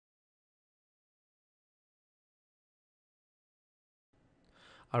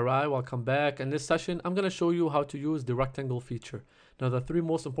Alright, welcome back. In this session, I'm going to show you how to use the rectangle feature. Now, the three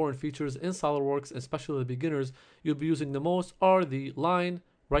most important features in SolidWorks, especially the beginners, you'll be using the most are the line,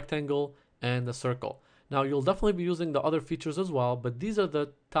 rectangle, and the circle. Now, you'll definitely be using the other features as well, but these are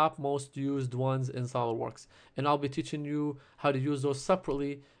the top most used ones in SolidWorks. And I'll be teaching you how to use those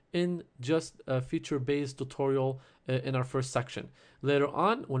separately in just a feature-based tutorial in our first section. Later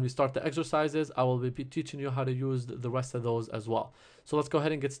on, when we start the exercises, I will be teaching you how to use the rest of those as well. So let's go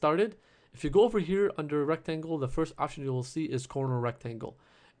ahead and get started. If you go over here under rectangle, the first option you will see is corner rectangle.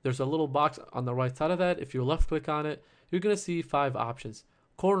 There's a little box on the right side of that. If you left click on it, you're going to see 5 options: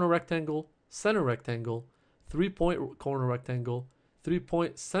 corner rectangle, center rectangle, 3-point corner rectangle,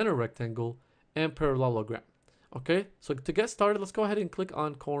 3-point center rectangle, and parallelogram. Okay, so to get started, let's go ahead and click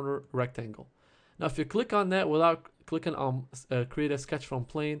on corner rectangle. Now, if you click on that without clicking on create a sketch from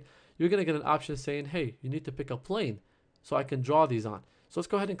plane, you're going to get an option saying, hey, you need to pick a plane so I can draw these on. So let's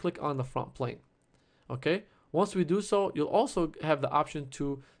go ahead and click on the front plane. Okay, once we do so, you'll also have the option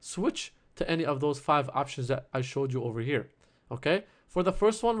to switch to any of those 5 options that I showed you over here. Okay, for the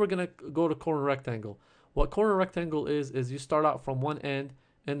first one, we're going to go to corner rectangle. What corner rectangle is you start out from one end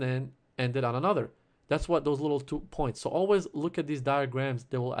and then end it on another. That's what those little 2 points. So always look at these diagrams.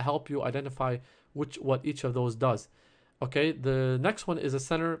 They will help you identify what each of those does. Okay, the next one is a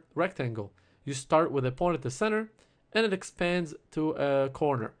center rectangle. You start with a point at the center and it expands to a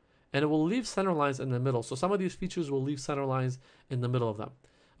corner. And it will leave center lines in the middle. So some of these features will leave center lines in the middle of them.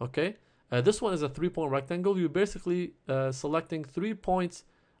 Okay, this one is a 3-point rectangle. You're basically selecting 3 points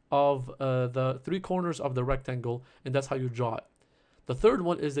of the 3 corners of the rectangle, and that's how you draw it. The third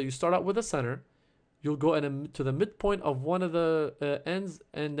one is that you start out with a center. You'll go to the midpoint of one of the ends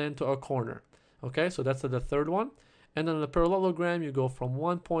and then to a corner. Okay, so that's the third one. And then in the parallelogram, you go from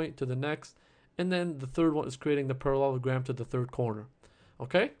one point to the next. And then the third one is creating the parallelogram to the third corner.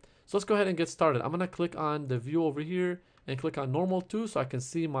 Okay, so let's go ahead and get started. I'm going to click on the view over here and click on normal 2 so I can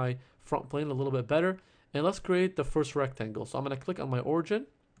see my front plane a little bit better. And let's create the first rectangle. So I'm going to click on my origin.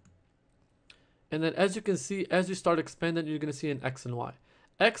 And then as you can see, as you start expanding, you're going to see an X and Y.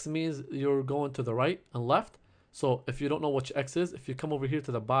 X means you're going to the right and left. So if you don't know which X is, if you come over here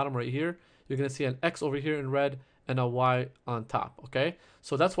to the bottom right here, you're going to see an X over here in red and a Y on top. Okay,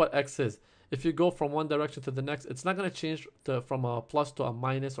 so that's what X is. If you go from one direction to the next, it's not going to change from a plus to a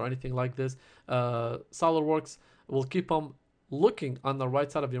minus or anything like this. SolidWorks will keep them looking on the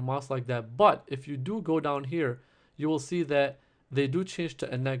right side of your mouse like that. But if you do go down here, you will see that they do change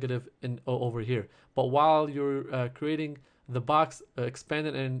to a negative over here. But while you're creating the box,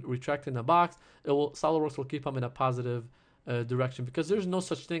 expanding and retracting the box, SolidWorks will keep them in a positive direction, because there's no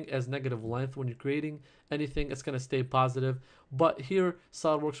such thing as negative length when you're creating anything. It's going to stay positive, but here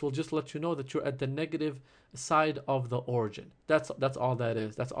SolidWorks will just let you know that you're at the negative side of the origin. That's all that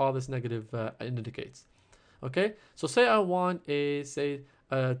is. That's all this negative indicates. Okay, so say I want a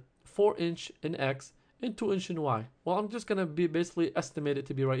 4-inch in X and 2-inch in Y. Well, I'm just going to be basically estimate it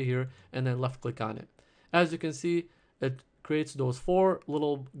to be right here and then left click on it. As you can see, it creates those 4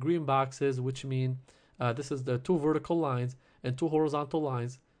 little green boxes, which mean this is the 2 vertical lines and 2 horizontal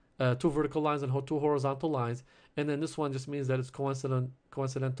lines, 2 vertical lines and 2 horizontal lines. And then this one just means that it's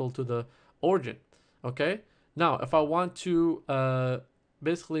coincidental to the origin. Okay, now if I want to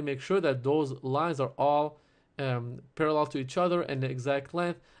basically make sure that those lines are all parallel to each other and the exact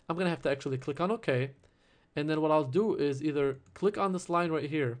length, I'm going to have to actually click on OK. And then what I'll do is either click on this line right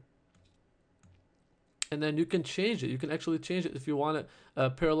here, and then you can change it. You can actually change it if you want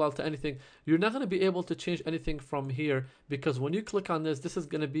it parallel to anything. You're not going to be able to change anything from here, because when you click on this, this is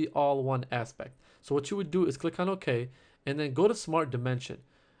going to be all one aspect. So what you would do is click on OK, and then go to Smart Dimension,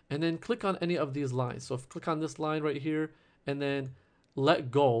 and then click on any of these lines. So if click on this line right here, and then let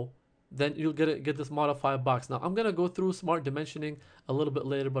go, then you'll get this modified box. Now I'm going to go through Smart Dimensioning a little bit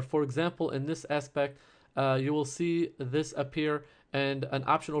later, but for example, in this aspect, you will see this appear and an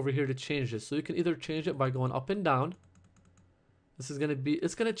option over here to change this. So you can either change it by going up and down. This is going to be,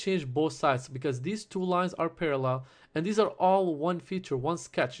 it's going to change both sides, because these 2 lines are parallel and these are all one feature, one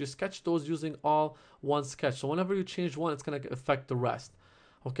sketch. You sketch those using all one sketch. So whenever you change one, it's going to affect the rest.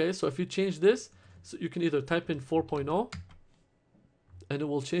 Okay, so if you change this, so you can either type in 4.0 and it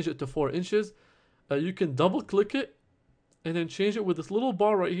will change it to 4 inches. You can double click it and then change it with this little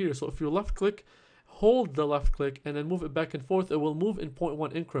bar right here. So if you left click, hold the left click and then move it back and forth, it will move in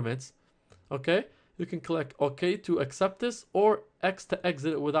 0.1 increments. Okay, you can click OK to accept this, or X to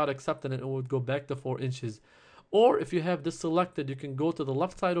exit it without accepting it, and it would go back to 4 inches. Or if you have this selected, you can go to the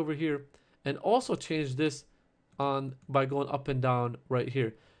left side over here and also change this on by going up and down right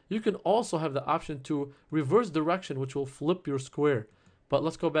here. You can also have the option to reverse direction, which will flip your square. but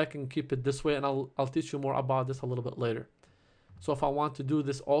let's go back and keep it this way, and I'll teach you more about this a little bit later. So if I want to do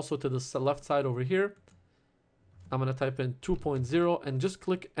this also to the left side over here, I'm going to type in 2.0 and just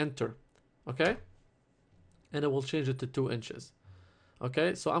click enter. Okay, and it will change it to 2 inches.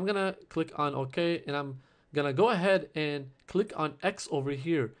 Okay, so I'm gonna click on OK, and I'm gonna go ahead and click on X over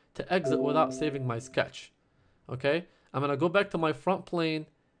here to exit without saving my sketch. Okay, I'm gonna go back to my front plane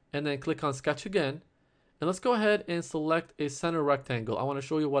and then click on sketch again, and let's go ahead and select a center rectangle. I want to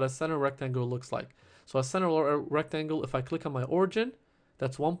show you what a center rectangle looks like. So a center rectangle, if I click on my origin,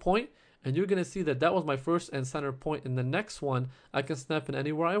 that's 1 point, and you're gonna see that that was my first and center point. In the next one, I can snap in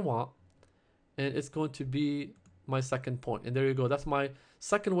anywhere I want, and it's going to be my second point. And there you go, that's my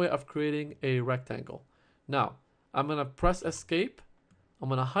second way of creating a rectangle. Now I'm gonna press escape, I'm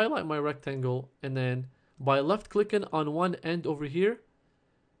gonna highlight my rectangle, and then by left clicking on one end over here,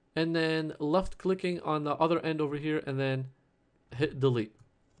 and then left clicking on the other end over here, and then hit delete.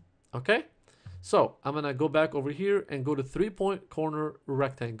 Okay, so I'm gonna go back over here and go to 3-point corner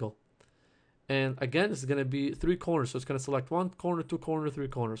rectangle, and again this is gonna be 3 corners, so it's gonna select 1 corner, 2 corner, 3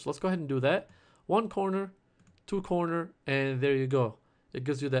 corners. So let's go ahead and do that. 1 corner, 2 corner, and there you go. It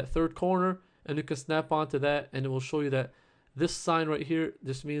gives you that third corner, and you can snap onto that, and it will show you that this sign right here,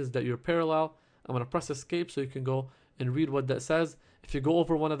 this means that you're parallel. I'm gonna press escape so you can go and read what that says. If you go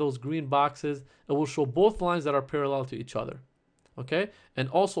over one of those green boxes, it will show both lines that are parallel to each other. Okay, and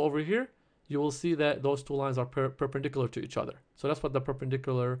also over here you will see that those 2 lines are perpendicular to each other. So that's what the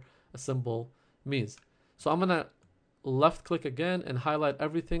perpendicular symbol means. So I'm gonna left click again and highlight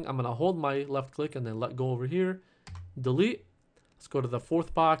everything. I'm gonna hold my left click and then let go over here, delete. Let's go to the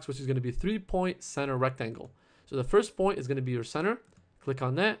 4th box, which is going to be 3-point center rectangle. So the first point is going to be your center, click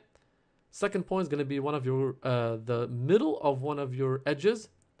on that. Second point is going to be one of your the middle of one of your edges,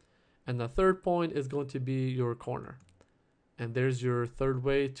 and the third point is going to be your corner. And there's your third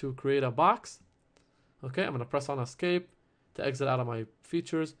way to create a box. Okay, I'm going to press on escape to exit out of my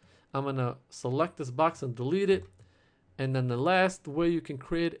features. I'm going to select this box and delete it. And then the last way you can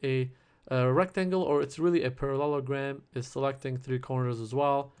create a rectangle, or it's really a parallelogram, is selecting 3 corners as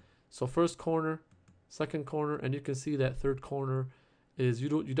well. So first corner, second corner, and you can see that third corner is you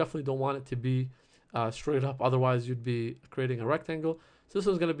definitely don't want it to be straight up, otherwise you'd be creating a rectangle. So this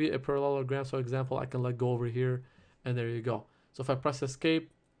is going to be a parallelogram. So example, I can let go over here, and there you go. So if I press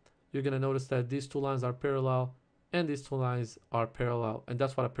escape, you're going to notice that these 2 lines are parallel and these 2 lines are parallel, and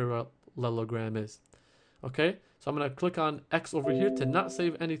that's what a parallelogram is. Okay, so I'm going to click on X over here to not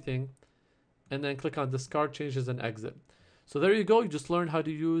save anything, and then click on discard changes and exit. So there you go, you just learned how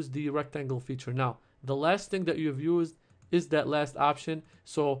to use the rectangle feature. Now the last thing that you've used is that last option.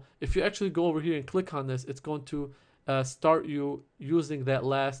 So if you actually go over here and click on this, it's going to start you using that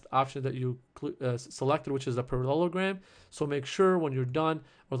last option that you selected, which is a parallelogram. So make sure when you're done,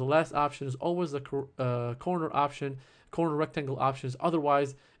 or the last option is always the corner option, corner rectangle options.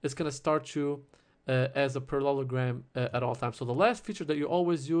 Otherwise it's going to start you as a parallelogram at all times. So the last feature that you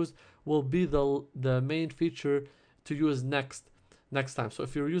always use will be the main feature to use next time. So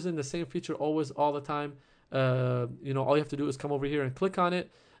if you're using the same feature always all the time, you know, all you have to do is come over here and click on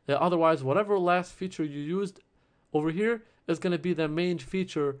it. Otherwise, whatever last feature you used over here is going to be the main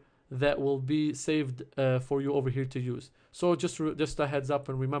feature that will be saved for you over here to use. So just a heads up,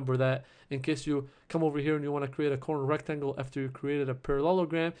 and remember that in case you come over here and you want to create a corner rectangle after you created a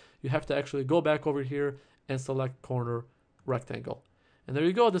parallelogram, you have to actually go back over here and select corner rectangle. And there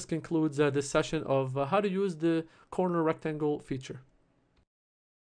you go. This concludes this session of how to use the corner rectangle feature.